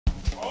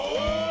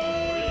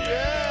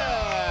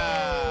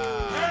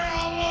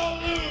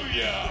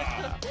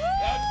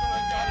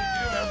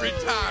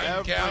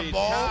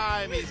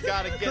time. He's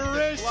got to get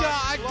Carissa,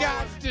 I the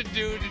got to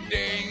do the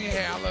dang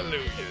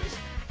hallelujahs.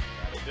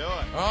 Gotta do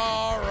it.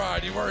 All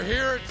righty, we're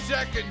here at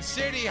Second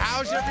City.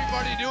 How's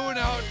everybody doing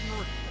out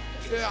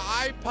in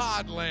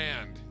iPod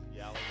land?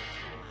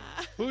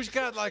 Who's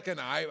got like an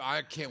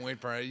I can't wait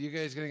for it. You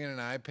guys gonna get an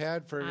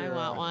iPad for I your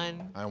want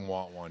one. I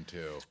want one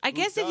too. I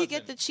guess if you doesn't?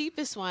 get the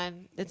cheapest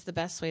one, it's the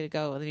best way to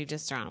go. Then you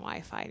just are on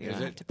Wi-Fi. You Is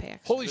don't it? have to pay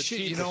extra. Holy The shit,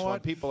 you cheapest know one,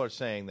 what? people are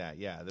saying that.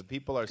 Yeah, the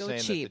people are Go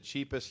saying cheap.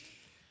 that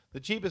the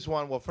cheapest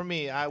one. Well, for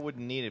me, I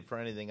wouldn't need it for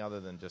anything other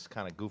than just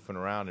kind of goofing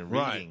around and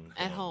Right. reading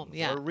At home,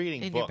 yeah. or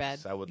reading In books. your bed.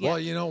 I would. Yeah. Well,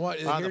 you know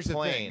what? On Here's the the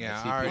plane, thing. I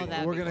Yeah, see all right, people- Oh,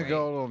 that'd we're be gonna great.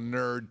 go a little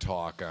nerd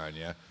talk on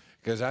you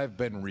because I've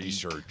been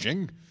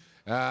researching,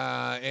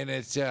 and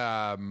it's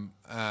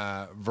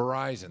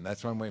Verizon.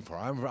 That's what I'm waiting for.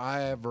 I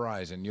have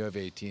Verizon. You have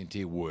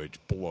AT&T, which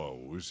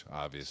blows,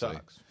 obviously.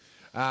 Sucks.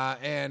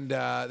 And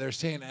they're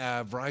saying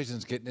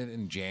Verizon's getting it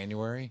in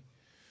January.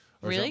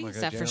 Or Really? something like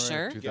Is that for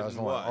January sure? 2011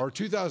 Getting what? or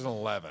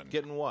 2011.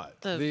 Getting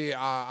what? the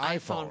iPhone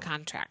iPhone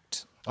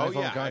contract. Oh, iPhone yeah,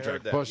 I contract.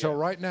 heard that, But so yeah.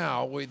 right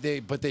now,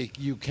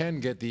 you can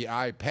get the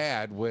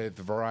iPad with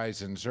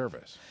Verizon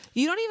service.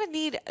 You don't even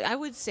need. I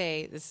would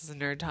say this is a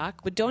nerd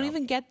talk, but don't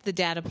even get the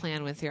data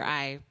plan with your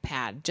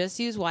iPad. Just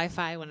use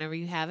Wi-Fi whenever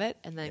you have it,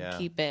 and then Yeah.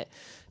 keep it.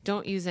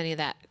 Don't use any of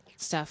that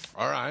stuff.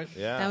 All right.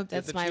 Yeah, That- get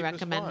that's the my cheapest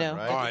recommendo. One,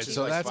 right? All right,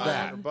 so that's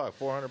that. $500,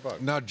 $400.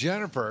 Now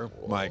Jennifer,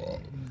 my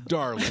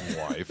darling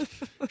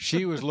wife,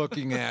 she was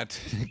looking at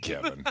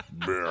Kevin.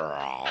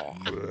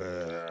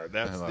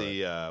 That's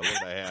the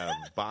what I have.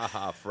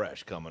 Baja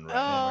Fresh coming right Oh,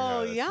 now.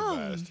 that's the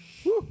yum! best.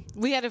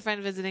 We had a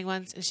friend visiting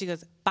once, and she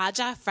goes,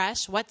 "Baja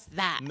Fresh, what's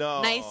that?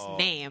 No. Nice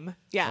name."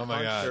 Yeah. Oh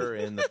my God. Punch her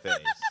in the face.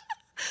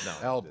 No,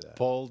 El don't do that.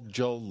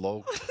 Pollo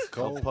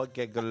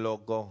Loco.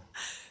 Loco.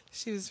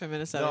 She was from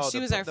Minnesota. No, she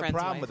was our the friend's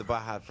problem wife. with the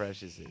Baja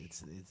Fresh is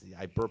it's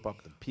I burp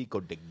up the pico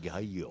de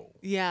gallo.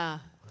 Yeah.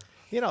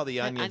 You know, the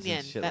That onions onion,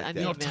 and shit that like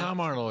You know, onion. that. Man. Tom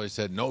Arnold always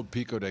said no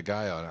pico de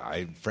gallo.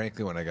 I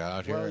frankly, when I got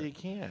out here, Well, you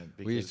can't.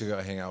 we used to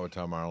because- go hang out with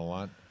Tom Arnold a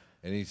lot,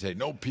 and he'd say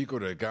no pico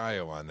de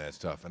gallo on that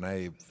stuff. And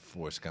I,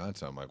 for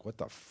Wisconsin, I'm like, what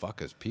the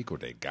fuck is pico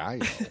de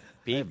gallo?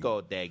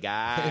 Pico de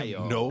I have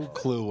gallo. no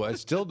clue. I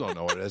still don't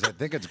know what it is. I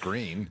think it's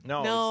green.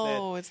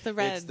 No, it's the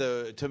red. It's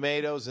the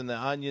tomatoes and the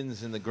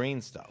onions and the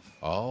green stuff.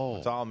 Oh,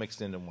 It's all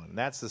mixed into one.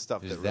 That's the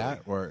stuff is that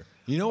that where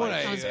you know what?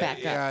 It comes back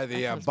up. Yeah, That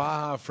the comes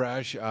Baja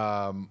Fresh.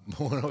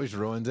 What always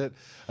ruins it.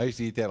 I used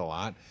to eat that a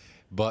lot,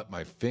 but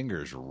my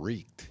fingers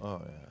reeked.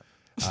 Oh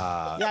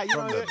yeah. Yeah, you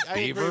From know, the I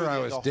agree beaver with I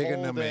you was the digging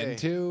whole them day.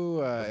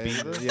 into.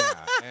 Yeah,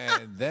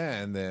 and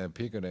then the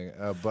pico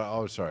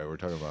de. Sorry, we're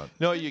talking about.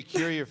 No, you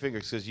cure your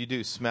fingers because you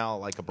do smell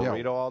like a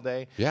burrito all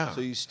day. Yeah.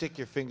 So you stick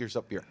your fingers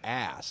up your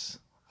ass.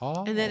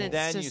 Oh, And then it's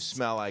Then just you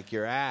smell like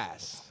your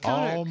ass.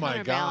 oh my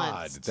God,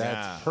 counterbalanced.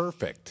 that's Yeah.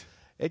 perfect.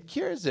 It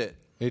cures it.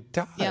 It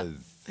does. Yep.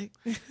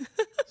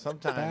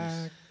 Sometimes.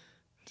 Back.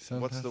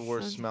 What's the Sometimes.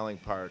 worst smelling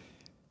part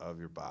of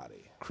your body?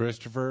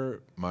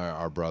 Christopher,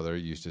 our brother,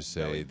 used to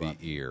say Belly the button.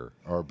 ear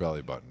or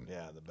belly button.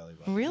 Yeah, the belly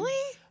button. Really?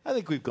 I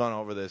think we've gone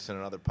over this in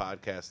another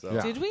podcast, though.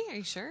 Yeah. Did we? Are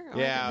you sure? Oh,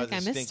 Yeah, I think I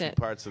the missed stinky it.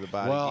 parts of the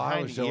body. Well, Behind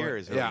I was the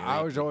ears.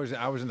 always,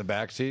 I was in the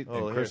back seat, Oh,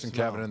 and here, Chris and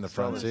smell. Kevin in the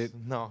Smell front this. seat.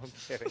 No, I'm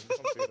kidding.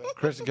 Don't do that.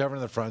 Chris and Kevin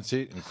in the front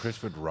seat, and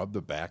Chris would rub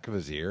the back of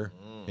his ear.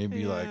 He'd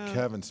be like,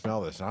 Kevin,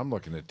 smell this. And I'm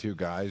looking at two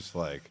guys,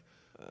 like,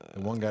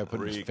 and one guy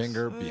putting his Reeks.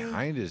 finger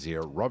behind his ear,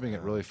 rubbing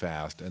it really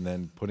fast, and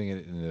then putting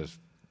it in his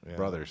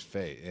brother's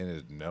face, in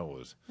his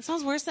nose. That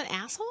sounds worse than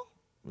asshole.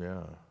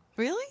 Yeah,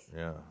 Really?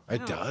 yeah.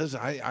 It does.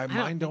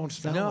 Mine don't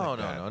smell No, like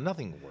no, that. no.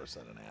 Nothing worse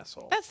than an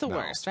asshole. That's the No.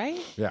 worst, right?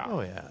 Yeah.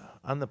 Oh, yeah.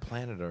 On the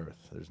planet Earth,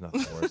 there's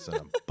nothing worse than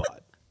a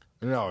butt.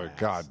 No,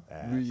 God.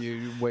 ass.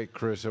 You wait,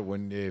 Chris,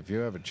 if you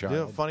have a child, You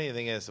know, the funny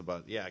thing is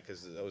about,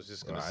 because I was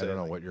just going to I say. don't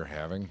know like, what you're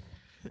having.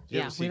 You Yeah,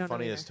 ever we see don't know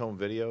funniest home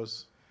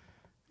videos?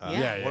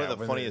 Yeah. One of the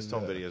when funniest they-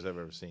 home videos I've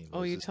ever seen.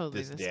 Oh, was you this, told me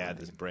this this dad, one.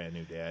 this brand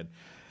new dad,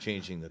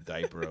 changing the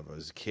diaper of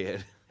his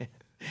kid,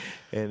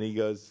 and he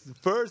goes,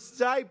 "First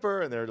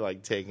diaper," and they're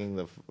like taking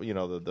the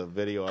the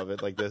video of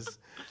it like this.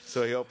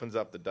 So he opens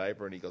up the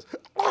diaper and he goes,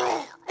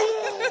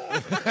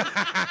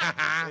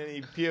 and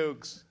he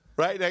pukes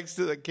right next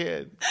to the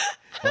kid.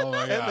 Oh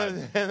my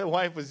God. And the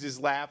wife was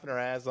just laughing her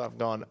ass off,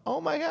 going,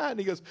 "Oh my God!" And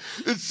he goes,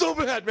 "It's so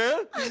bad,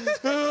 man."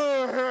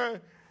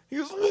 He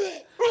goes,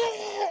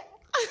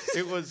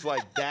 it was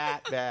like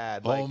that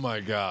bad. Like, Oh my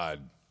God.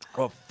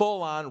 a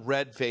full-on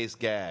red-faced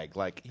gag.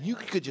 Like you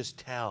could just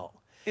tell.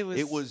 It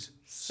was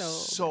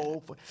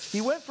so.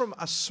 He went from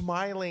a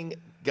smiling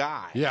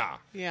guy, Yeah.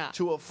 Yeah.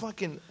 to a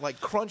fucking like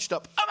crunched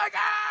up. Oh my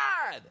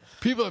God!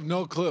 People have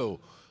no clue.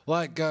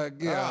 Like,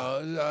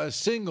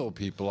 single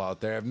people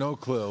out there have no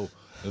clue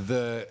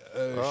the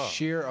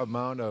sheer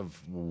amount of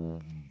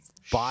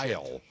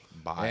bile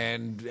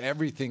and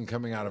everything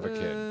coming out of a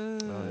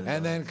kid.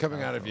 And then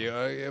coming out of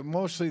you.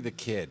 Mostly the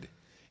kid.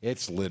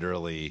 It's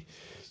literally,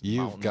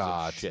 you've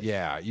got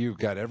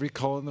every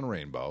color in the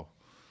rainbow.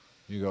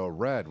 You go,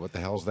 red, what the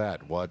hell's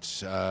that?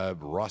 What's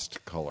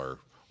rust color?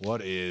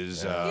 What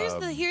is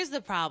Here's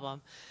the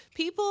problem.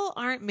 People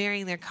aren't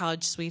marrying their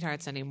college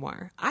sweethearts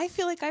anymore. I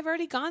feel like I've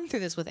already gone through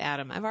this with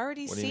Adam. I've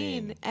already What do you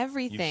seen mean?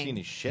 everything. You've seen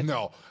his shit.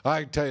 no?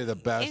 I can tell you the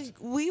best.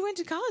 And we went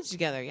to college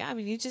together. Yeah, I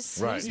mean, Right. he's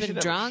You been should never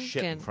drunk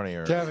shit in and front of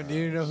your Kevin, do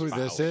you know who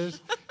this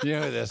is? You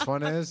know who this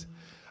one is?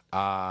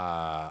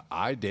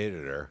 I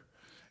dated her,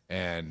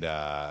 and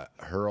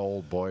her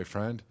old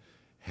boyfriend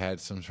had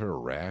some sort of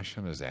rash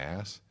on his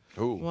ass.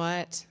 Who?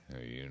 what?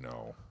 You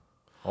know.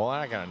 Well,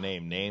 I'm not gonna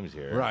name names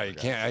here. Right,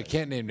 I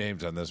can't name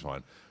names on this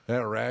one. He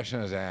had a rash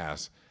on his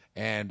ass,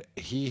 and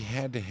he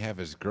had to have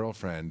his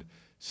girlfriend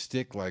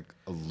stick like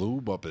a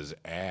lube up his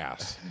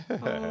ass. He's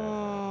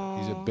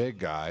a big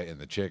guy, and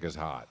the chick is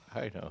hot.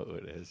 I know who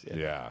it is.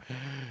 Yeah.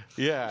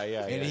 Yeah.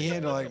 And he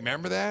had to like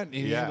remember that.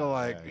 He had to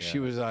like. yeah. She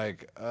was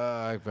like,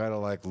 "I've got to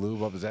like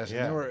lube up his ass."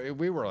 Yeah. And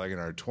we were like in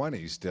our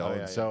 20s still, Oh, yeah,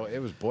 and so it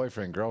was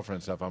boyfriend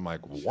girlfriend stuff. I'm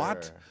like,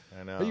 "What? Sure,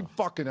 I know. Are you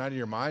fucking out of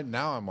your mind?"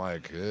 Now I'm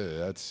like,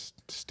 "That's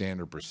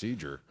standard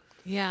procedure."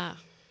 Yeah.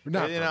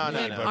 Not You for know,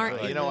 me, no, but aren't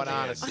for, you you know what? the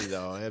kids? Honestly,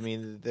 though, I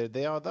mean,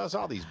 there's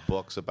all these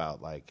books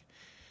about like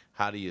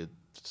how do you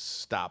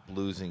stop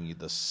losing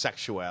the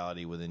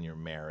sexuality within your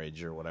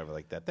marriage or whatever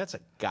like that. That's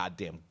a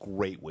goddamn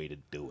great way to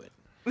do it.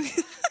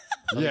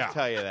 Let Yeah. me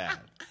tell you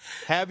that.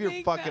 Have your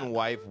Thank fucking God.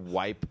 wife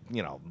wipe,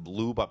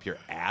 lube up your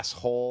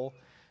asshole.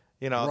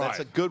 That's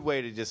a Right. good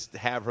way to just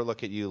have her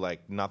look at you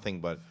like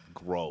nothing but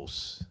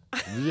gross.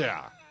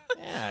 Yeah.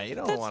 Yeah, you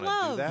don't That's want to do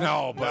love. that.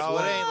 No, but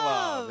it ain't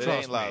love. It Trust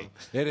ain't love. me,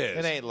 it is.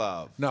 It ain't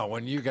love. No,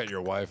 when you got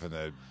your wife in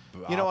the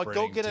You know what?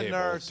 Go operating get a table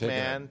nurse, taking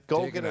man.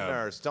 Go taking get a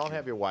nurse. Don't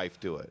have your wife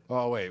do it.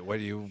 Oh wait, where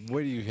do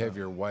you have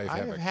your wife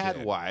have I've a had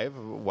kid?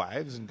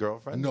 wives and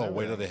girlfriends. No, and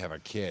wait till everything. they have a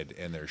kid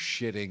and they're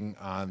shitting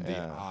on the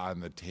Yeah. on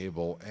the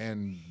table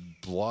and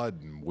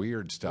blood and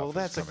weird stuff. Well, is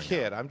that's a coming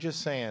kid. out. I'm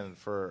just saying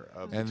for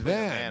And between a man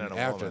then and a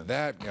after woman.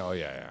 that, oh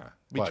yeah.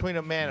 But Between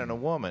a man and a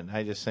woman,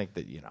 I just think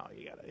that you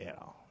gotta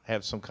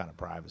have some kind of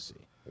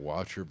privacy.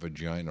 watch your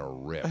vagina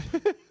rip.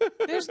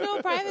 There's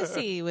no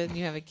privacy when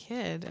you have a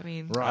kid. I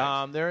mean,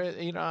 Right.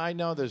 I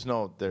know there's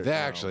no. They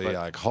actually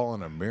like haul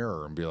in a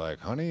mirror and be like,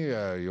 "Honey,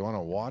 you want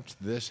to watch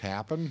this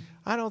happen?"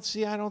 I don't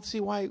see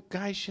why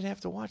guys should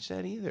have to watch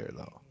that either,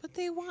 though.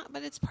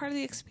 but it's part of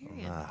the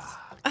experience.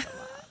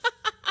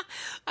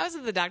 I was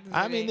at the doctor.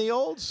 I mean, the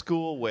old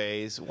school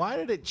ways. Why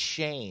did it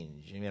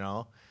change?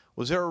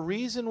 Was there a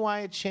reason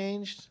why it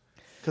changed?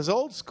 Because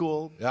old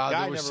school, guy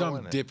there was never some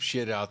won it.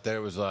 dipshit out there.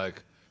 Who was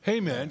like, "Hey,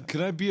 man,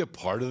 can I be a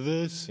part of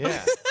this?"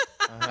 Yeah.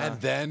 And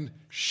then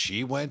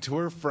she went to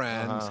her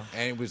friends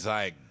and it was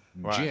like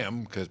Right.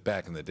 Jim, because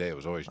back in the day it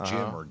was always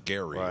Jim or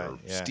Gary Right, or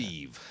yeah.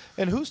 Steve.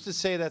 And who's to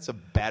say that's a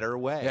better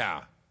way?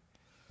 Yeah.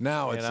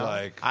 Now You it's know?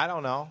 like I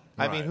don't know.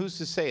 I mean, Right. who's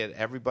to say it?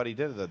 Everybody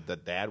did it. The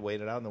dad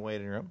waited out in the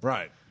waiting room.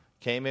 right.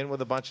 Came in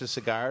with a bunch of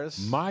cigars.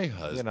 My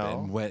husband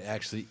know? went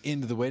actually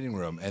into the waiting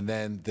room, and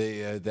then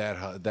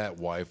that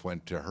wife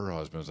went to her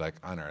husband. Was like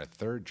on our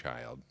third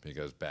child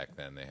because back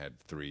then they had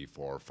 3,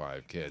 4,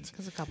 5 kids.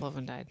 because a couple of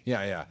them died.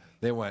 Yeah.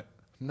 They went.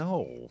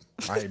 No,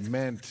 I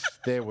meant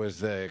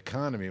the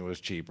economy was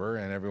cheaper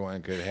and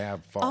everyone could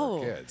have 4 Oh,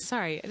 kids.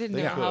 sorry, I didn't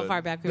know They how could.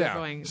 far back we were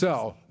going.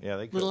 So Yeah,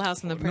 they could. Little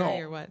House on the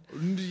Prairie or what?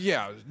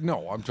 Yeah,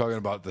 no, I'm talking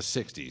about the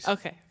 60s.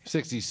 Okay.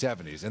 60s,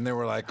 70s. And they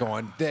were like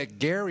going, that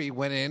Gary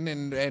went in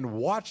and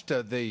watched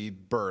the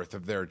birth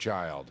of their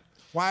child.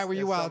 Why were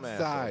you Some asshole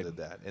outside? did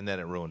that, and then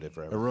it ruined it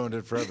for It everyone. ruined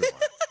it for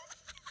everyone.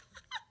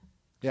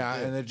 Yeah,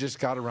 and it just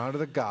got around to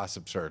the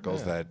gossip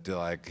circles that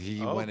like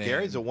he Oh, went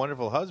Gary's in. a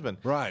wonderful husband.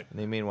 Right.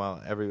 And meanwhile,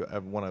 every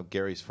one of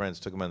Gary's friends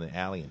took him in the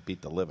alley and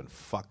beat the living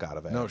fuck out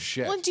of it. No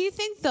shit. Well, do you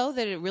think though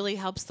that it really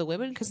helps the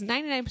women? Because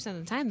 99% of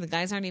the time, the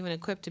guys aren't even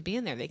equipped to be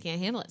in there; they can't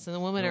handle it. So the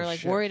women No are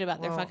like shit. worried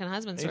about their fucking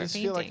husbands You who are just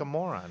fainting. feel like a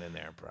moron in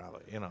there,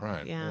 probably.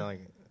 Right. Yeah. You're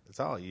like,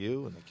 it's all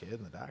you and the kid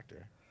and the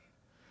doctor.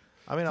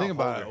 I mean, Think I'll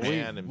about hold it.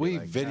 your hand and We be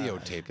like, God,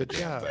 videotaped the good damn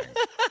job. thing.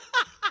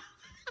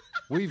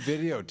 We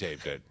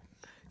videotaped it.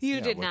 you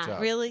Yeah, did what's not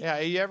up? really. Yeah,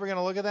 are you ever going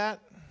to look at that?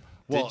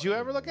 Well, Did you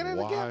ever look at it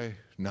why? again?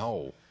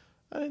 No.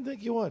 I didn't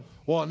think you would.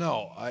 Well,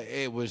 no.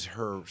 It was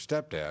her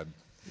stepdad.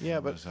 Yeah,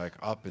 It but was like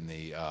up in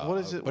the. What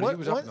is it- But what- he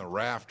was up what- in the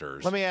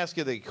rafters. let me ask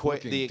you the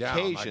looking down,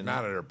 like, occasion.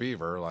 not at her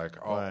beaver,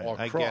 like all, Right, all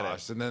I get it.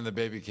 across, and then the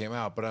baby came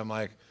out. But I'm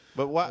like,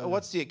 But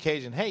what's the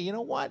occasion? Hey, you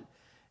know what?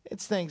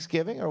 It's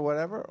Thanksgiving or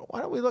whatever.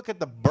 Why don't we look at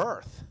the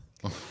birth?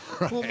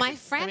 Well, my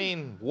friend. I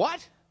mean,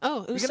 what?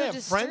 oh, it You're was gonna so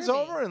have friends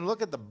disturbing. over and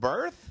look at the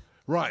birth?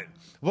 right.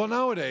 Well,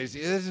 nowadays,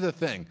 this is the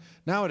thing.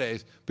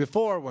 Nowadays,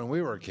 before when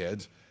we were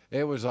kids,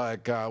 it was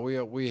like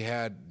we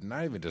had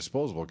not even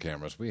disposable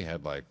cameras. We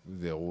had like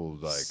the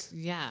old like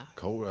Yeah.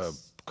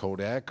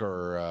 Kodak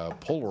or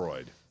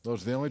Polaroid.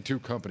 Those are the only 2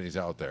 companies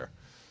out there.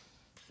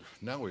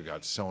 Now we've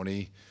got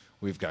Sony,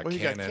 we've got Well, you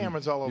got Canon,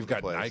 cameras all over we've the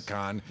got place.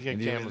 Nikon, You got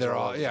and cameras they're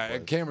all all over the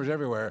place. cameras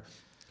everywhere.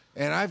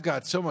 And I've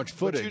got so much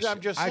footage. I'm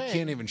just I saying.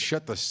 can't even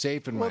shut the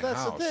safe in Well, my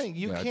that's the house. thing.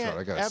 You Yeah, that's can't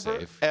right. I got a ever,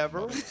 safe.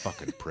 ever-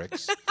 Fucking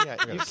pricks. Yeah, I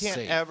got you a can't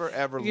safe. ever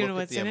You know look at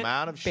what's the in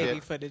amount it? of Baby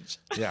shit. footage.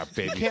 Yeah,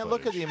 baby. You can't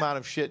look at footage. the amount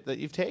of shit that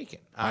you've taken.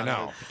 I on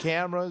know. the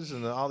cameras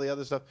and all the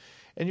other stuff,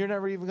 and you're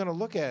never even going to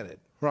look at it.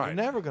 Right. You're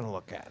never going to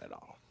look at it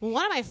all. Well,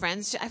 one of my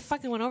friends, I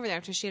fucking went over there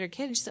after she had her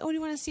kid, and she said, "Oh, do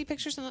you want to see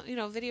pictures from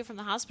the, video from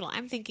the hospital?"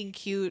 I'm thinking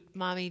cute,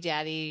 mommy,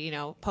 daddy,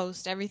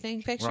 post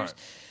everything pictures. Right.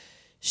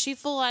 She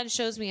full on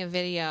shows me a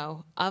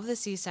video of the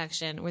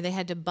C-section where they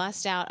had to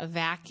bust out a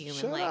vacuum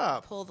Shut and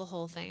up. pull the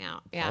whole thing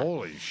out. Yeah.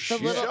 Holy shit.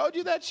 Showed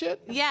you that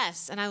shit?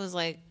 Yes, and I was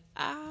like,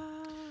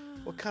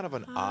 What kind of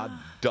an odd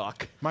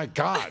duck? My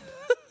God.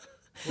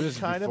 This is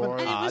kind of an before-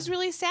 And it was odd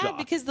really sad duck.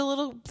 because the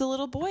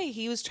little boy,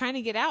 he was trying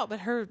to get out,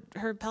 but her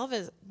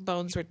pelvis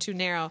bones were too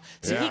narrow,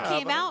 so he Yeah,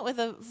 came but- out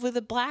with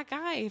a black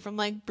eye from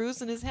like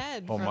bruising his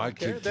head. Oh, from- my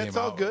kid That's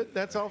came all out. good.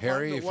 That's all fine,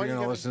 Harry, but if why you're you going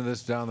to gotta- listen to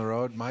this down the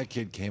road, my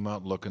kid came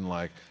out looking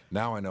like,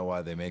 now I know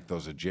why they make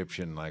those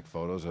Egyptian like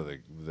photos of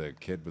the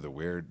kid with the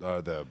weird,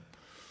 the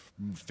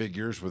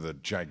figures with a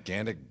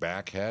gigantic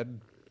back head.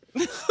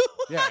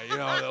 Yeah,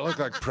 they look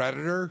like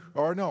Predator.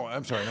 Or no,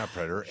 I'm sorry, not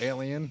Predator.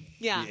 Alien.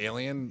 Yeah. The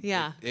Alien.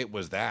 Yeah. It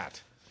was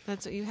that.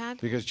 That's what you had?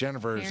 Because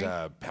Jennifer's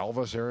Harry?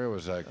 pelvis area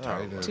was like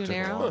tight. and it Too took a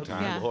narrow? long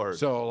time. Yeah. Lord.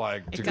 So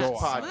like to It go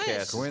got out. smushed.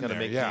 Podcast is Go in going to there,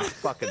 make yeah. you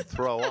fucking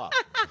throw up.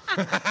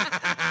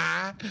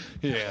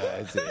 Yeah,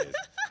 it is.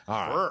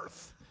 All right.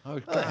 Birth. Oh, How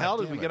the God hell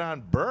did damn we it. get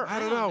on birth? I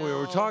don't know. We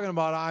were know. talking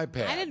about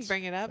iPads. I didn't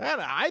bring it up. Man,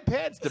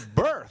 iPads to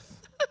birth.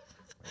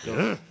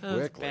 That was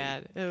quickly.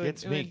 bad.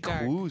 It's it me went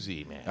dark.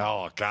 quoozy, man.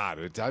 Oh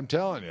God! I'm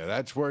telling you,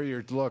 that's where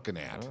you're looking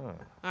at. All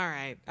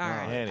right, all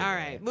right, Anyway, all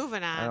right.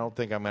 Moving on. I don't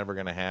think I'm ever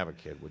going to have a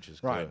kid, which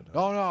is Right. good.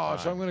 Oh no!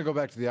 So I'm going to go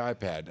back to the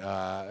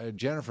iPad.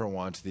 Jennifer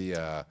wants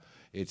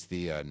it's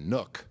the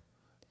Nook.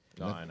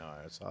 No, I know.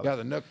 I saw Yeah, that.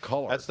 the Nook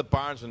Color. That's the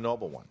Barnes and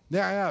Noble one.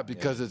 yeah,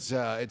 because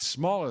it's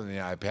smaller than the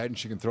iPad, and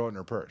she can throw it in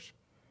her purse.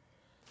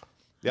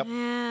 Yep.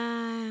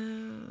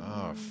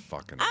 Oh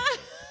fucking!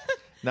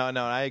 No,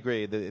 I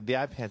agree. The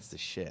iPad's the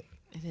shit.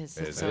 It is.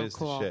 It It's is. so It is the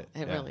cool. shit.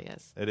 It Yeah. really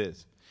is. It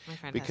is. My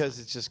friend has Because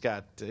one. it's just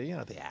got, the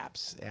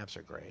apps. The apps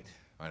are great.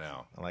 I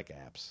know. I like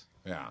apps.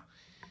 Yeah.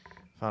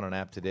 Found an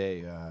app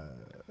today.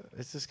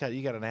 It's just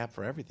you got an app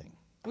for everything.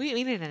 We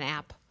need an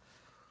app.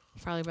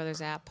 Farley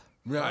Brothers app.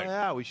 Right. Oh,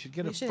 yeah, we should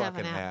get We a should have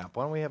fucking an app. app.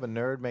 Why don't we have a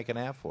nerd make an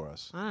app for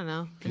us? I don't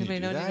know. Can you Anybody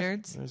do know any that?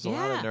 nerds? There's a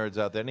lot of nerds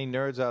out there. Any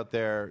nerds out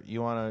there,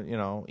 you want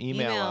to,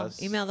 email us.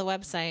 Email the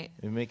website.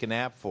 And make an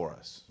app for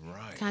us.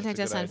 Right. Contact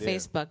That's us a on good idea.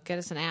 Facebook. Get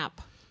us an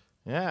app.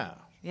 Yeah.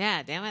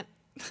 Yeah, damn it.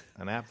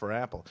 An app for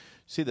Apple.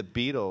 See, the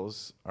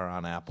Beatles are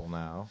on Apple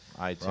now.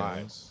 iTunes.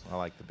 Right. I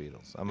like the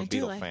Beatles. I'm a I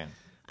do Beatle like- fan.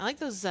 I like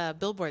those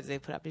billboards they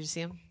put up. Did you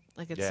see them?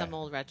 Like it's Yeah. some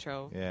old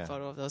retro Yeah.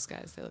 photo of those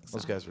guys. They look so.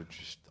 Those guys were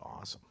just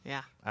awesome.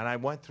 Yeah. And I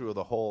went through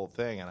the whole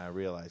thing and I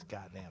realized,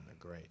 God damn, they're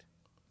great.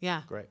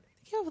 Yeah. Great.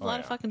 They came up with a lot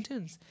of yeah. fucking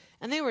tunes.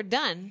 And they were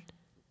done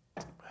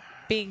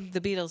being the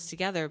Beatles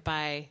together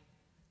by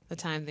the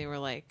time they were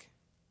like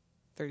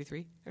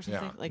 33 or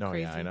something. Yeah. Like No,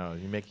 crazy. yeah, I know.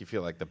 You make you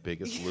feel like the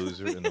biggest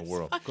loser in the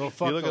world. Go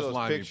fuck you look at those those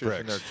limey pictures pricks.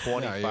 and they're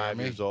Yeah, you 25 hear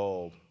me? years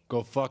old.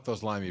 Go fuck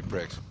those limey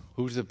pricks.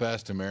 Who's the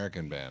best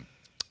American band?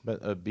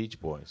 But Beach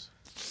Boys.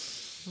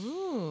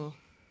 Ooh.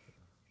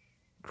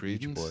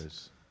 Creedence.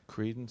 Boys.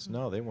 Credence?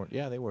 No, they weren't.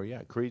 Yeah, they were.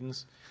 Yeah,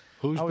 Credence.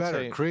 Who's I would better,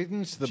 say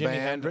Creedence, the Jimi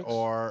band, Hendrix.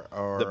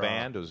 or The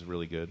band was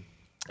really good.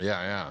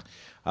 Yeah.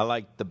 I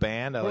like the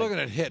band. We're looking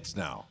at hits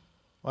now.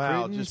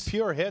 Wow, Creedence. just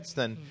pure hits.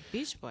 Then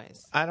Beach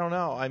Boys. I don't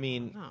know. I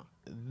mean, No.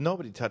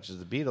 nobody touches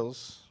the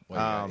Beatles.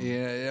 Well,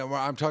 well,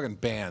 I'm talking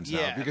bands now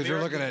yeah, because you're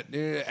looking at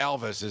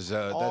Elvis is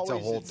that's a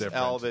always whole it's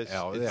different Elvis.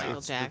 yeah. Michael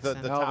It's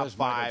Jackson. the Elvis, top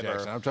five. Michael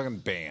Jackson. I'm talking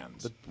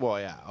bands.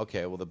 Well, yeah.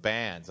 Okay. Well, the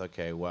bands.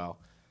 Okay. Well,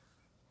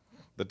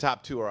 the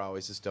top two are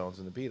always the Stones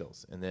and the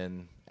Beatles, and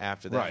then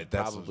after that, Right,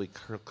 that's- probably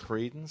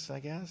Creedence, I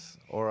guess,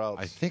 or else.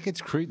 I think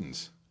it's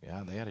Creedence.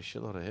 Yeah, they had a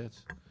shitload of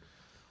hits,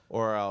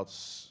 or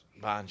else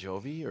Bon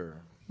Jovi or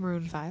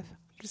Maroon 5.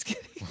 Just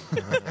kidding.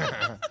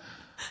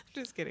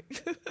 Just kidding.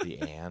 the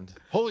And.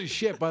 Holy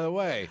shit! By the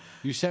way,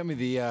 you sent me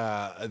the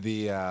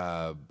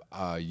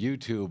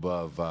YouTube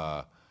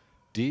of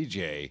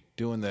DJ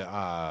doing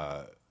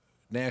the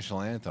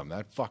national anthem.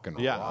 That fucking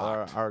Yeah,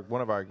 rocked.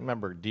 one of our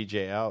member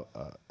DJ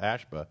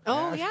Ashba.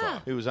 Oh,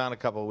 yeah. He was on a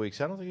couple of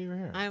weeks. I don't think you were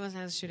here. I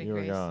wasn't as shooting You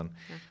were race. gone.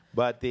 Yeah.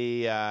 But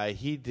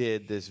he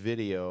did this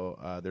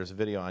video. There's a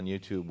video on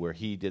YouTube where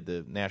he did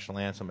the national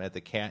anthem at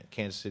the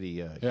Kansas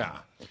City. Yeah.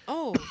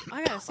 Oh,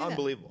 I gotta see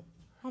Unbelievable.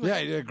 Yeah,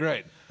 he did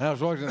great. And I was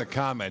watching the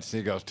comments,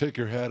 and he goes, "Take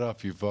your hat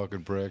off, you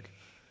fucking prick."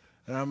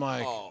 And I'm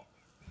like,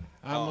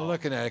 I'm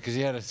looking at it because he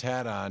had his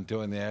hat on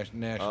doing the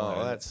national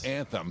that's-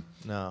 anthem.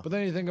 No. But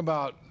then you think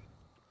about, that.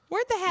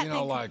 Where'd the hat you know,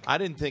 thing like I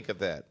didn't think of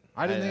that.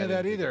 I didn't think of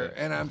that think either.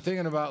 And I'm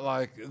thinking about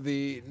like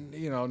the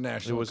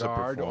National was a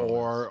Guard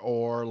performance.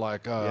 or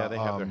like Yeah, they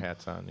have their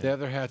hats on, yeah. They have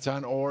their hats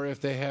on, or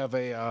if they have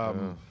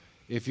a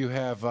if you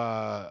have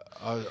a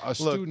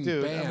student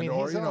dude, I band, mean,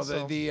 or he's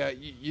also- the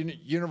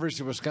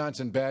University of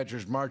Wisconsin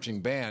Badgers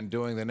marching band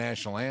doing the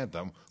national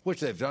anthem, which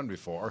they've done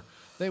before,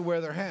 they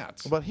wear their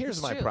hats. But here's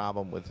It's my true.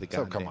 problem with the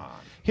So goddamn. come on.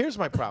 Here's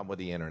my problem with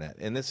the internet,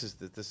 and this is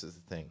the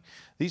thing.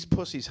 These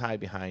pussies hide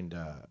behind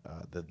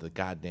the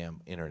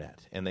goddamn internet,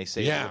 and they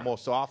say Yeah. the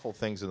most awful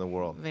things in the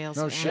world. Veils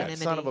No of shit.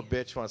 anonymity. Son of a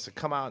bitch wants to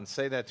come out and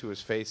say that to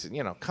his face.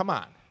 And, come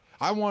on.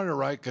 I wanted to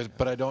write,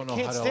 but I don't know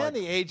Can't how to. stand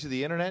the age of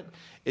the internet.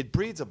 It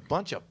breeds a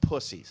bunch of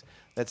pussies.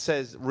 that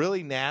says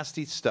really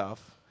nasty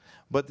stuff,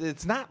 but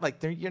it's not like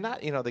you're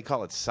not. They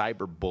call it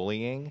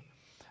cyberbullying.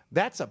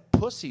 That's a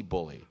pussy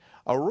bully.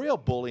 A real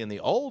bully in the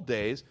old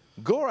days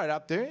go right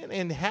up there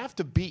and have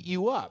to beat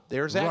you up.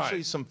 There's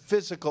actually some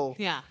physical.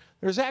 Yeah.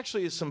 There's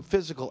actually some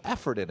physical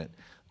effort in it.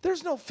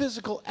 There's no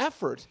physical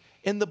effort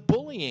in the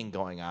bullying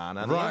going on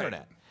the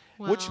internet,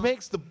 which Well-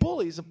 makes the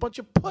bullies a bunch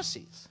of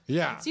pussies.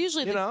 Yeah. It's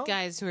usually You the know?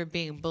 guys who are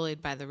being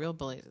bullied by the real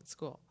bullies at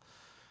school.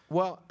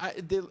 Well,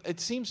 it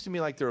seems to me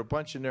like they're a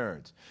bunch of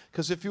nerds.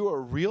 Because if you were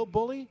a real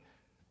bully,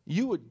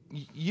 you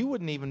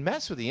wouldn't even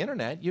mess with the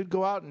internet. You'd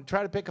go out and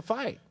try to pick a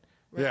fight.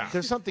 Yeah.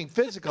 There's something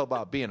physical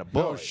about being a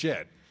bully. No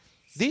shit.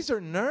 These are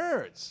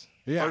nerds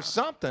Yeah. or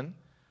something.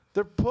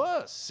 They're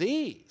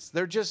pussies.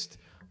 They're just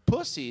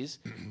pussies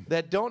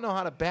that don't know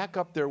how to back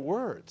up their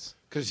words.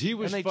 Because he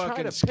was And they try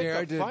fucking to pick a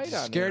scared fight on the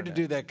scared to internet.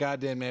 do that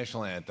goddamn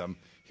national anthem.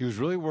 He was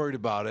really worried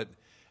about it.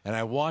 And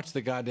I watched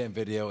the goddamn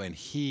video, and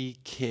he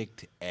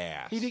kicked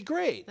ass. He did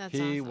great. That's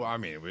awesome. I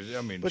mean, it was.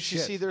 I mean, But you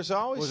shit. see, there's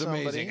always it was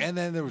somebody- amazing. And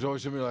then there was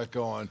always somebody like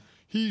going,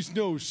 "He's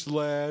no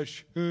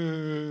Slash."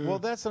 Well,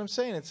 that's what I'm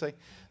saying. It's like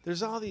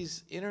there's all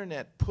these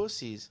internet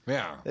pussies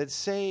Yeah. that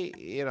say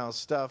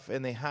stuff,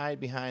 and they hide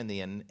behind the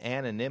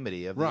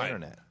anonymity of the Right.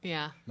 internet.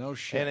 Yeah. No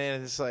shit.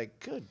 And it's like,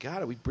 good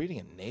God, are we breeding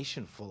a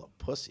nation full of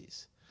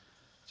pussies?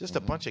 Just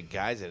Mm-hmm. a bunch of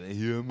guys that,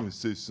 yeah, I'm going to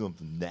say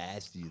something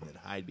nasty and then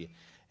hide behind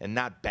and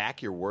not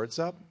back your words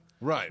up.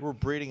 Right. We're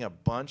breeding a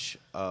bunch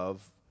of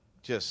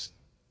just,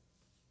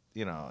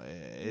 it's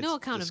No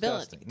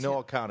accountability, disgusting. No too.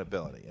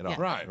 accountability at all.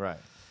 Yeah. Right. Right.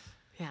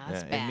 Yeah,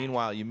 that's Yeah, bad. and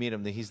meanwhile, you meet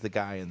him. He's the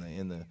guy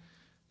in the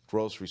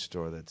grocery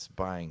store that's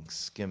buying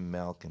skim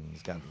milk, and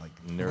he's got like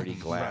nerdy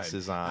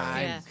glasses on.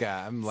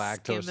 Yeah. I'm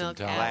lactose Skim milk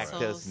intolerant.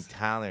 assholes. Lactose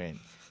intolerant.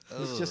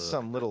 He's just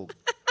some little.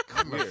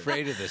 I'm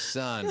afraid of the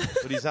sun.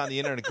 But he's on the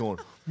internet going,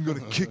 "I'm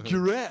gonna kick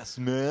your ass,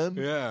 man."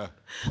 Yeah.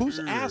 Whose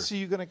ass are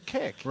you gonna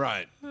kick?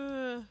 Right.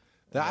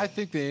 I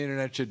think the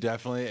internet should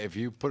definitely, if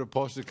you put a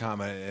posted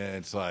comment and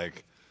it's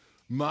like,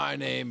 "My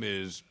name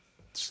is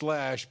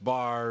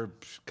 /bar,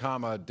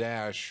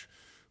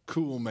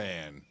 cool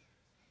man."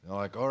 They're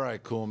like, "All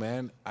right, cool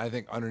man." I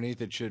think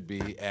underneath it should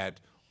be at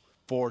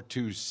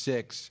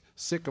 426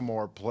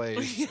 Sycamore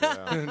Place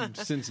in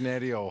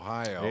Cincinnati,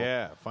 Ohio.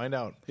 Yeah, find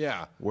out.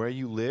 Yeah. Where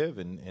you live,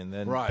 and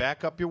then Right.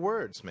 back up your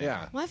words, man.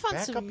 Yeah. Well, I found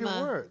back some up your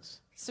words.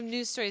 some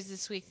news stories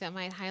this week that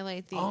might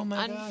highlight the Oh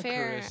my God,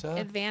 unfair Carissa.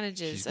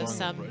 advantages She's of going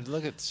some over-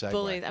 look at the segue.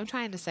 bullies. I'm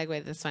trying to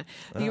segue this one.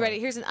 Are you ready?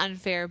 Here's an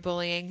unfair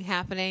bullying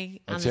happening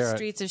on Let's the hear it.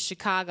 streets of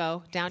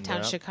Chicago, downtown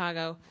Yep.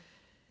 Chicago.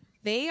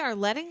 They are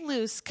letting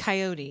loose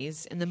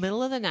coyotes in the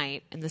middle of the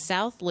night in the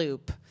South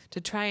Loop to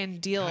try and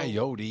deal.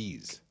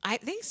 Coyotes. I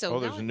think so. Oh,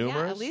 there's Yeah,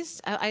 numerous? at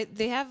least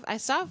they have. I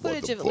saw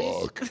footage of at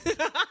least.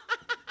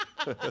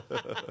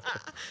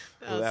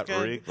 Well, that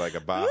good. reeked like a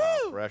Baja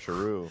Woo!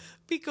 Fresheroo.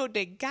 Pico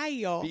de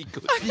gallo. Yeah,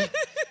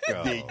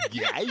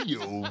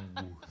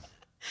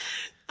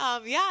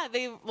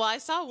 I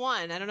saw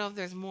one. I don't know if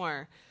there's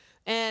more.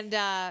 And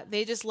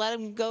they just let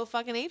them go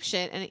fucking ape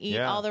shit and eat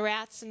Yeah. all the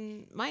rats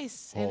and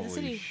mice in the Holy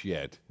city.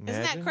 shit. Isn't that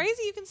Imagine.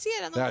 crazy? You can see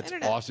it on the That's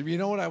internet. awesome. You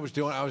know what I was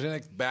doing? I was in the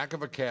back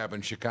of a cab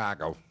in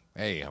Chicago.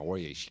 Hey, how are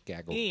you,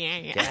 Chicago?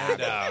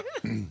 Yeah.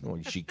 And Oh,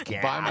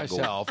 Chicago. by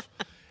myself.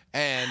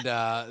 And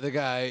the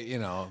guy,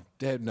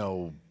 had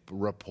no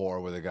rapport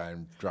with the guy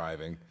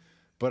driving.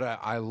 But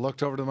I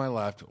looked over to my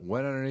left,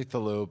 went underneath the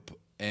loop,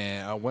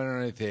 and I went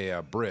underneath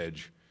a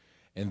bridge,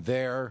 and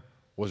there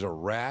was a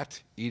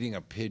rat eating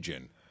a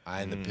pigeon.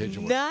 And the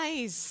pigeon was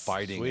Nice.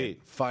 fighting Sweet.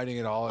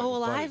 it all. Oh,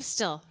 Buddy. alive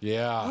still.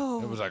 Yeah.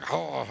 It was like,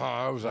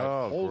 I was like,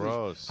 Oh, holy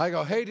gross. I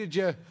go, hey, did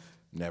you?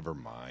 Never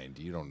mind.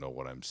 You don't know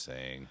what I'm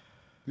saying.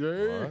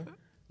 Yeah.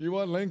 You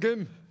want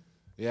Lincoln?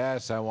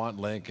 Yes, I want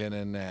Lincoln.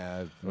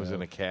 And Was it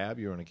in a cab?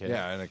 You were in a cab?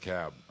 yeah, in a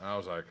cab. I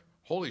was like,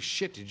 holy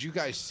shit, did you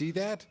guys see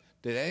that?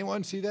 Did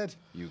anyone see that?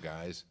 You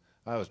guys.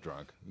 I was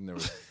drunk, and there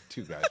was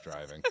two guys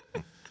driving.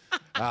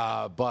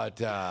 But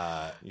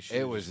You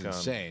should've it was just gone.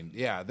 insane.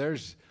 Yeah,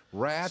 there's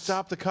rats.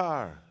 Stop the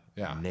car.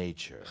 Yeah.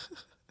 Nature.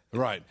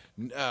 Right.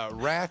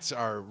 Rats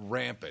are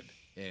rampant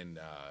in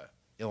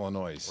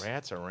Illinois.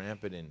 Rats are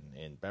rampant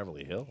in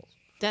Beverly Hills.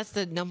 That's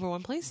the number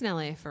one place in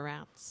LA for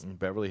rats. In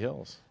Beverly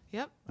Hills.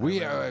 Yep.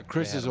 We at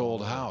Chris's they had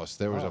old them all house.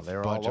 There was Oh, a they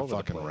were bunch all of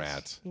over the fucking place.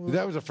 rats.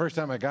 That was the first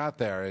time I got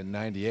there in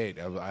 '98.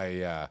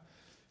 I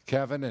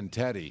Kevin and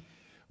Teddy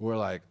were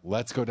like,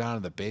 "Let's go down to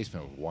the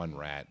basement with one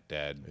rat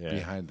dead Yeah.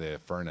 behind the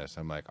furnace."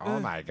 I'm like, "Oh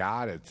my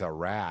god, it's a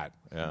rat!"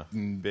 Yeah.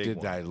 Mm, Big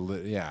Did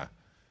one. yeah,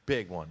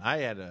 Big one. I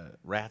had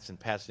rats in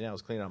Pasadena. I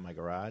was cleaning out my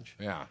garage.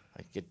 yeah.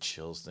 I get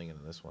chills thinking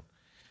of this one.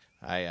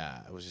 I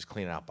was just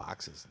cleaning out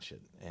boxes and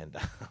shit, and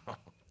oh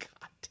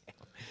god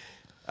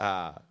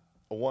damn,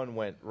 one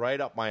went right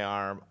up my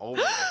arm,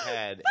 over my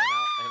head,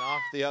 and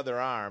off the other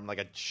arm like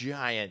a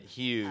giant,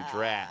 huge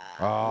rat.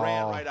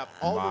 Ran right up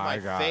over my my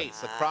God.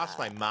 face, across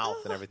my mouth,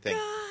 and everything.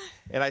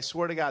 And I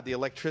swear to God, the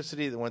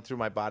electricity that went through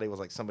my body was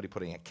like somebody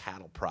putting a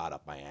cattle prod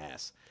up my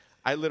ass.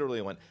 I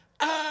literally went,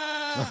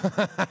 ah!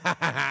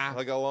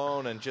 like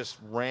alone, and just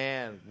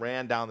ran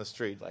down the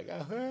street like,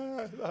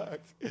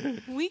 look.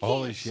 We can't.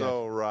 Holy shit.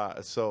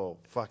 So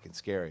fucking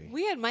scary.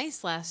 We had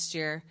mice last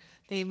year.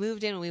 They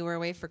moved in when we were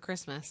away for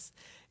Christmas.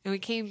 And we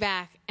came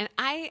back, and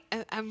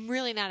I'm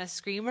really not a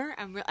screamer.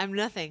 I'm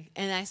nothing.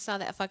 And I saw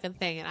that fucking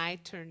thing, and I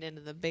turned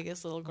into the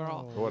biggest little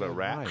girl. What a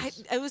rat.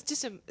 Nice. It was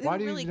just they Why were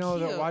do you really know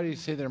cute. that? Why do you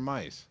say they're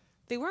mice?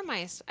 They were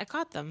mice. I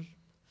caught them.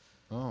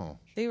 Oh.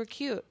 They were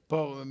cute.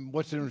 But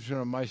what's the difference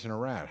between a mice and a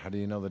rat? How do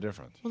you know the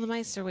difference? Well, the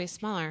mice are way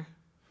smaller.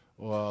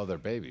 Well, they're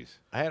babies.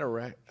 I had a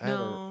rat.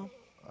 No.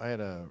 I had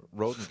a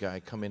rodent guy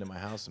come into my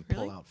house and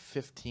pull Really? out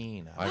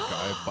 15.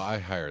 I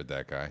hired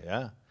that guy.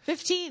 Yeah.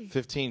 15.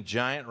 15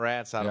 giant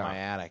rats out of Yeah. my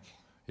attic.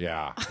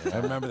 Yeah. I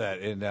remember that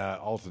in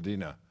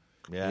Altadena.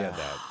 Yeah. He had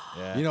that.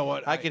 Yeah. You know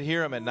what? I could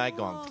hear him at night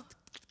going,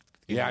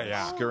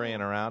 Yeah.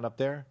 scurrying around up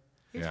there.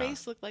 Your Yeah.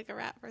 face looked like a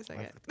rat for a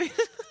second.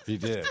 He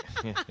did.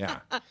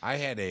 Yeah. I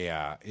had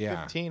a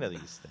 15 of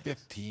these things.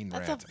 15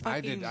 That's a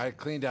rats. I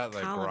cleaned out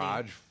the colony.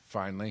 garage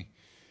finally,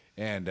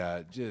 and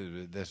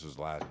this was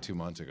 2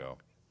 months ago.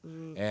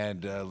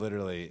 And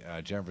literally,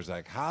 Jennifer's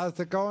like, "How's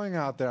it going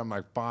out there?" I'm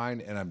like,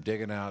 "Fine." And I'm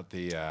digging out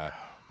the.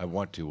 I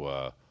went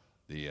to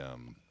the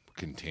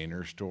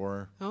Container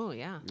Store Oh,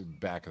 yeah.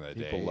 back in the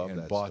People day love and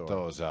that bought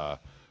store.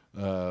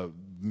 those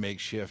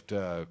makeshift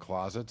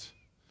closets.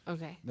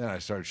 Okay. Then I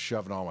started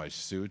shoving all my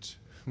suits.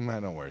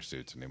 I don't wear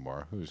suits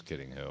anymore. Who's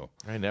kidding who?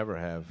 I never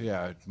have.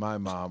 Yeah, our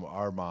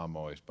mom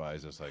always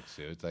buys us like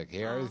suits. Like,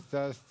 here's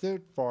a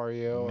suit for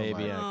you. I'm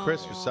Maybe like, at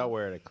Christmas. I'll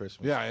wear it at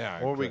Christmas.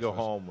 yeah. Or we go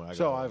Christmas. home.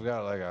 So I've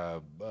got like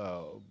a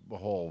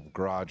whole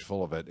garage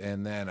full of it,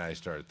 and then I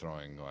started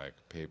throwing like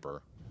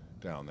paper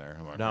down there.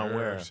 I'm like, Down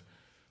where?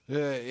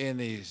 In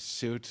the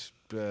suit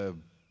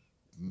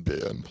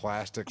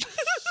plastic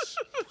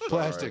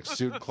plastic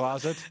suit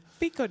closet.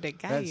 Pico de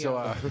gallo. And so,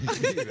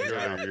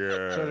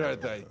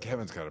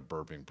 Kevin's got a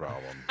burping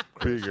problem.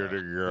 Bigger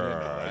to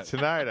that.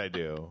 Tonight I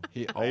do.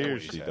 He I always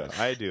usually has.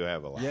 do. I do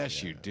have a lot.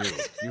 Yes, yeah. you do.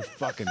 You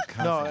fucking No,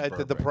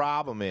 constant the burping.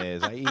 problem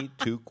is I eat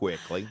too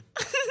quickly.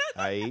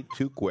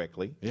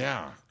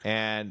 Yeah.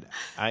 And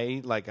I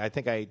eat I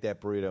think I ate that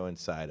burrito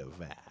inside of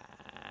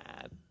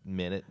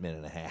minute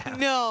and a half.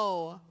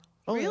 No.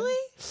 Oh, yeah. Really?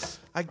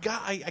 I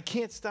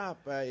can't stop.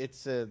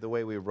 It's the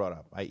way we were brought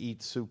up. I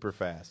eat super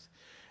fast.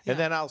 And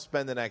then I'll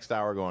spend the next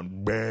hour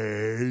going,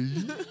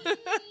 "Bah."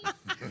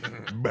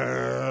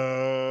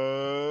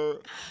 Bah.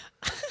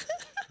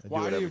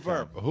 Why do you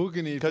burp? Who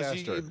can eat 'Cause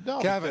faster? no,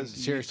 Kevin, because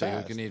you eat seriously, who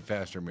fast. can eat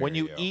faster, me When or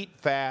you eat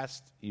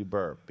fast, you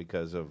burp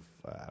because of,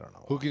 I don't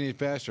know. Who can eat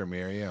faster,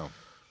 me or you?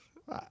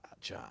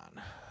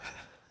 John.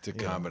 It's a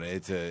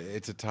combination.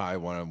 It's a tie,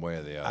 one way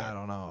or the other. I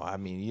don't know. I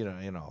mean, you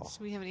know.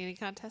 So we have an eating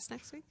contest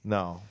next week?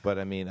 No, but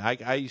I mean,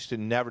 I used to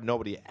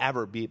nobody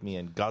ever beat me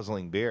in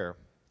guzzling beer.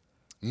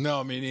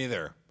 No, me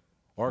neither.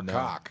 Or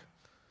cock.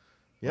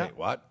 Yeah. Wait,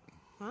 what?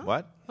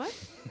 What? What?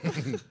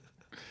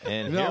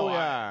 And No, here we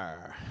I-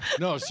 are.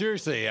 No,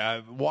 seriously.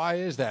 Why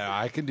is that?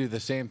 I can do the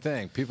same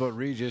thing. People at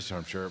Regis,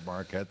 I'm sure at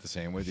Marquette, the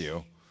same with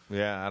you.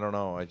 Yeah, I don't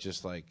know. I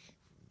just I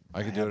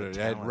could have do the it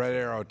at talent. Red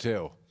Arrow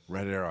too.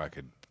 Red Arrow, I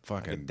could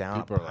fucking get down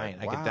a people are pint.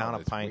 like, I get down "Wow, a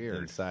that's pint weird."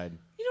 inside.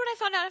 You know what I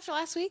found out after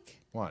last week?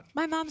 What?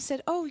 My mom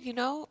said, "Oh,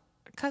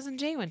 cousin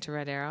Jay went to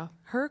Red Arrow.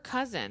 Her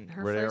cousin,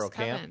 her Red first Arrow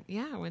cousin, camp?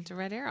 yeah, went to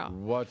Red Arrow.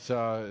 What's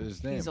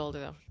his name? He's older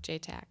though, Jay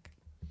Tack.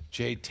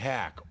 Jay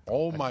Tack.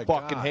 Oh my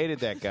god. Fucking hated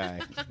that guy.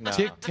 No.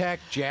 Tic Tac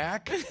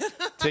Jack.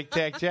 Tic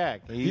Tac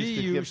Jack. He used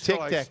to give used Tic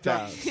to, like, Tac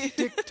stuff out.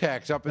 Tic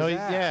Tacs up his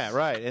ass. Yeah,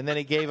 right. And then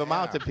he gave them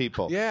out to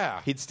people.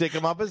 Yeah. He'd stick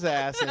them up his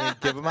ass and he'd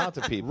give them out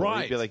to people.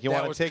 Right. He'd be like, "You that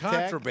want a was Tic Tac?"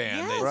 contraband.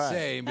 Yes. They'd Right.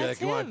 say, and be That's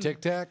like, "You want a him.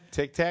 Tic Tac?"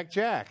 Tic Tac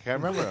Jack. I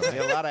remember him. He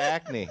had a lot of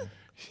acne.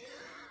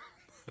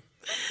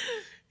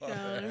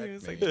 No,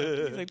 he's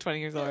like 20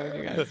 years older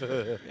than you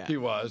guys. Yeah. He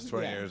was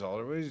 20 Yeah. years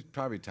older. He's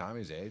probably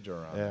Tommy's age or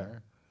around Yeah.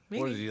 there.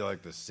 Maybe. What is he,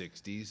 like the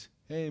 60s?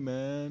 Hey,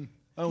 man.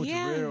 I went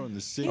Yeah. to Rio in the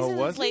He's 60s. in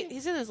was his late.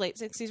 He's in his late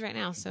 60s right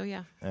now. So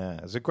yeah.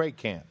 It's a great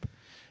camp.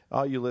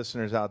 All you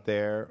listeners out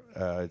there,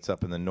 it's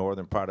up in the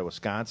northern part of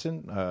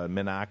Wisconsin,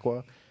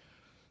 Minocqua.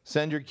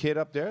 Send your kid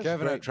up there. It's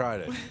Kevin, I great.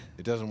 tried it.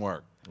 It doesn't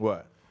work.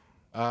 What?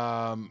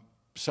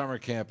 Summer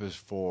camp is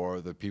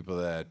for the people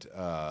that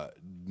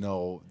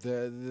know.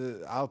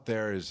 Out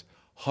there is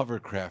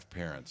hovercraft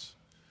parents.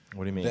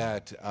 What do you mean?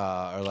 That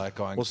are like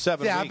going, Well,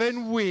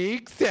 7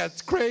 weeks?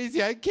 That's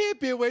crazy. I can't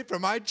be away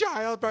from my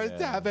child for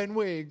 7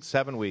 weeks.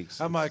 7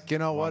 weeks. I'm like, you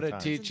know what? It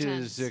time.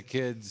 teaches the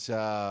intense. kids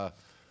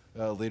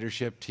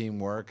leadership,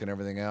 teamwork, and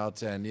everything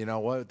else. And you know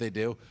what they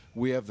do?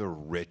 We have the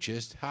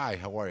richest. Hi,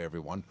 how are you,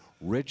 everyone?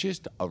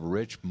 Richest of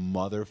rich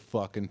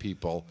motherfucking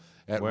people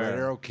at Where? Red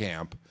Arrow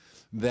Camp.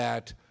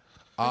 That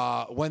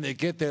when they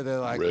get there, they're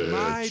like,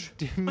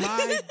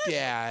 my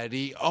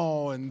daddy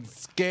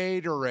owns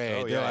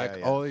Gatorade. Oh, They're yeah, like, yeah,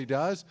 yeah. oh, he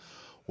does?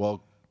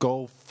 Well,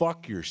 go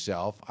fuck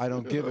yourself. I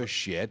don't give a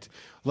shit.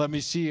 Let me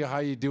see how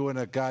you do in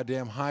a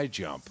goddamn high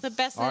jump. The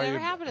best thing Are that you-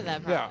 ever happened to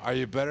them. Yeah, are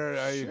you better?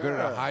 Are you good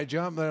at a high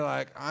jump? They're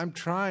like, I'm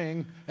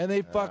trying, and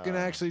they fucking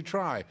actually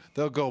try.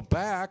 They'll go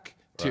back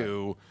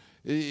to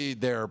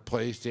their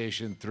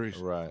PlayStation 3.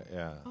 Right.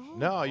 Yeah.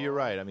 No, you're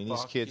right. I mean,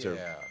 these kids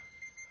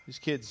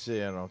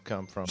yeah.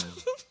 come from.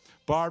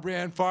 Barbara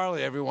Ann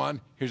Farley,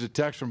 everyone. Here's a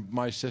text from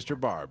my sister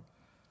Barb.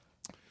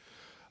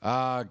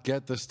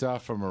 Get the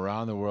stuff from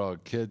around the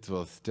world. Kids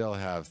will still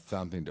have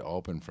something to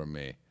open from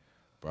me.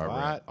 Barbara.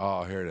 What?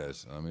 Oh, here it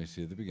is. Let me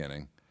see the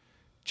beginning.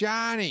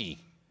 Johnny,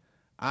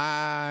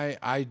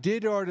 I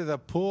did order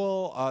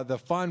the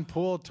fun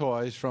pool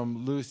toys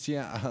from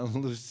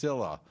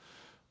Lucilla.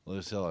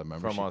 Lucilla,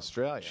 remember? From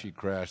Australia. She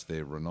crashed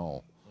the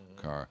Renault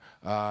car.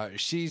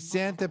 She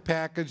sent the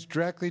package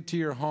directly to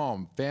your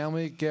home.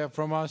 Family gift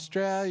from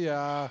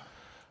Australia.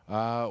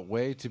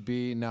 Way to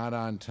be not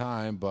on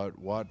time, but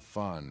what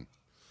fun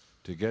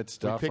to get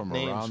stuff from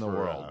around the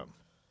world.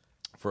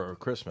 For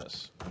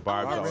Christmas.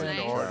 Barbara nice.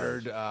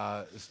 ordered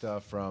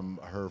stuff from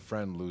her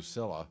friend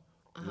Lucilla.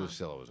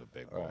 Lucilla was a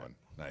big woman.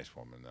 Nice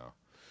woman, though.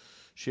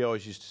 She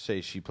always used to say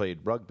she played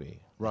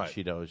rugby. Right.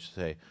 She'd always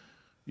say,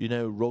 you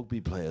know,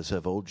 rugby players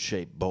have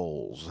odd-shaped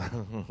balls.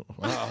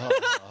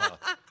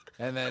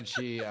 And then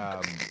she,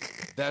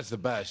 that's the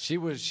best. She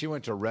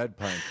went to Red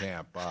Pine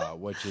Camp,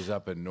 which is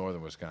up in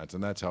northern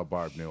Wisconsin. That's how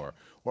Barb knew her.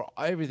 Well,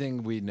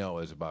 everything we know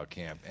is about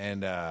camp.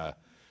 And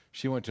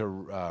she went to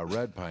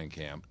Red Pine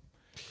Camp.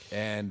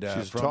 And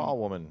She's a tall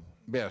woman.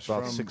 Yes,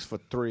 about from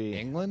 6'3".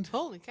 England?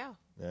 Holy cow.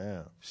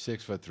 Yeah.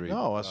 6'3".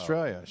 No,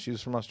 Australia. She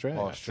was from Australia.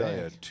 I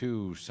Australia, think.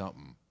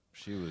 2-something.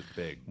 She was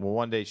big. Well,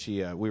 one day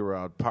we were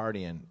out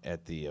partying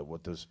at the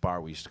what this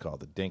bar we used to call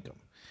the Dinkum,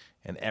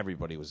 and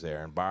everybody was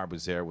there, and Barb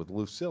was there with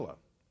Lucilla,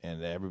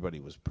 and everybody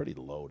was pretty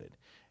loaded,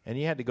 and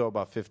you had to go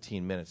about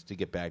 15 minutes to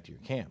get back to your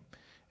camp,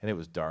 and it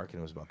was dark, and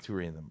it was about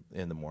 3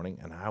 in the morning,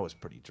 and I was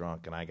pretty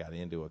drunk, and I got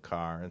into a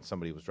car, and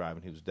somebody was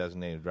driving. He was a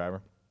designated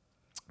driver,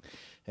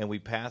 and we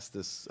passed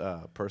this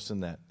person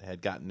that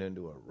had gotten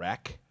into a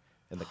wreck,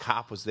 and the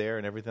cop was there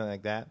and everything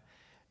like that.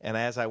 And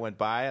as I went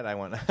by it, I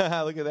went,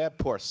 look at that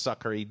poor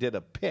sucker. He did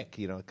a pick,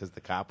 because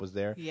the cop was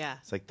there. Yeah.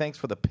 It's like, thanks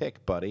for the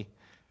pick, buddy.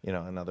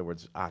 In other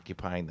words,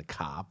 occupying the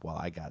cop while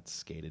I got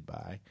skated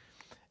by.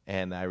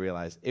 And I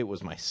realized it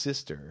was my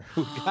sister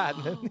who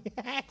got in the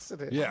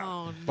accident. Yeah.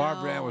 Oh, no.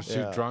 Barbara Ann was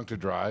too drunk to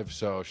drive,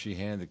 so she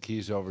handed the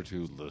keys over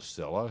to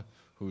Lucilla,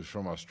 who's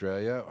from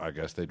Australia. I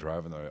guess they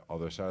drive on the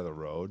other side of the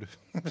road.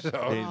 So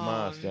He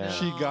must, yeah.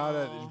 she got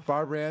it.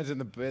 Barbara Ann's in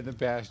the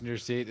passenger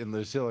seat, and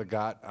Lucilla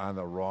got on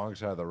the wrong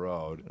side of the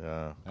road.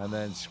 Yeah. And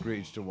then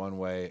screeched to one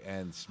way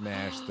and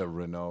smashed the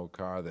Renault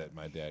car that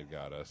my dad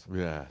got us.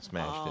 Yeah,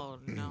 smashed Oh,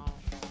 no.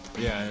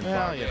 Yeah, and,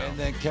 Well, Barbara, and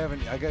then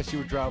Kevin, I guess you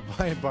would drive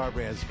by and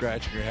Barbara Ann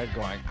scratching her head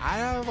going, I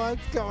don't know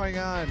what's going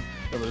on.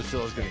 And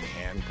Lucilla's getting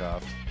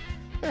handcuffed.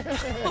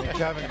 And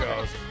Kevin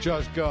goes,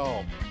 just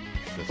go.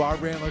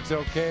 Barbara Ann looks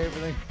okay,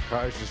 everything.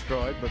 Car's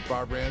destroyed, but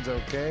Barbara Ann's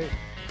okay.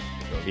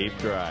 it. Keep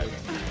driving.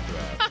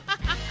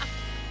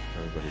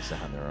 Everybody's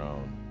on their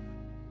own.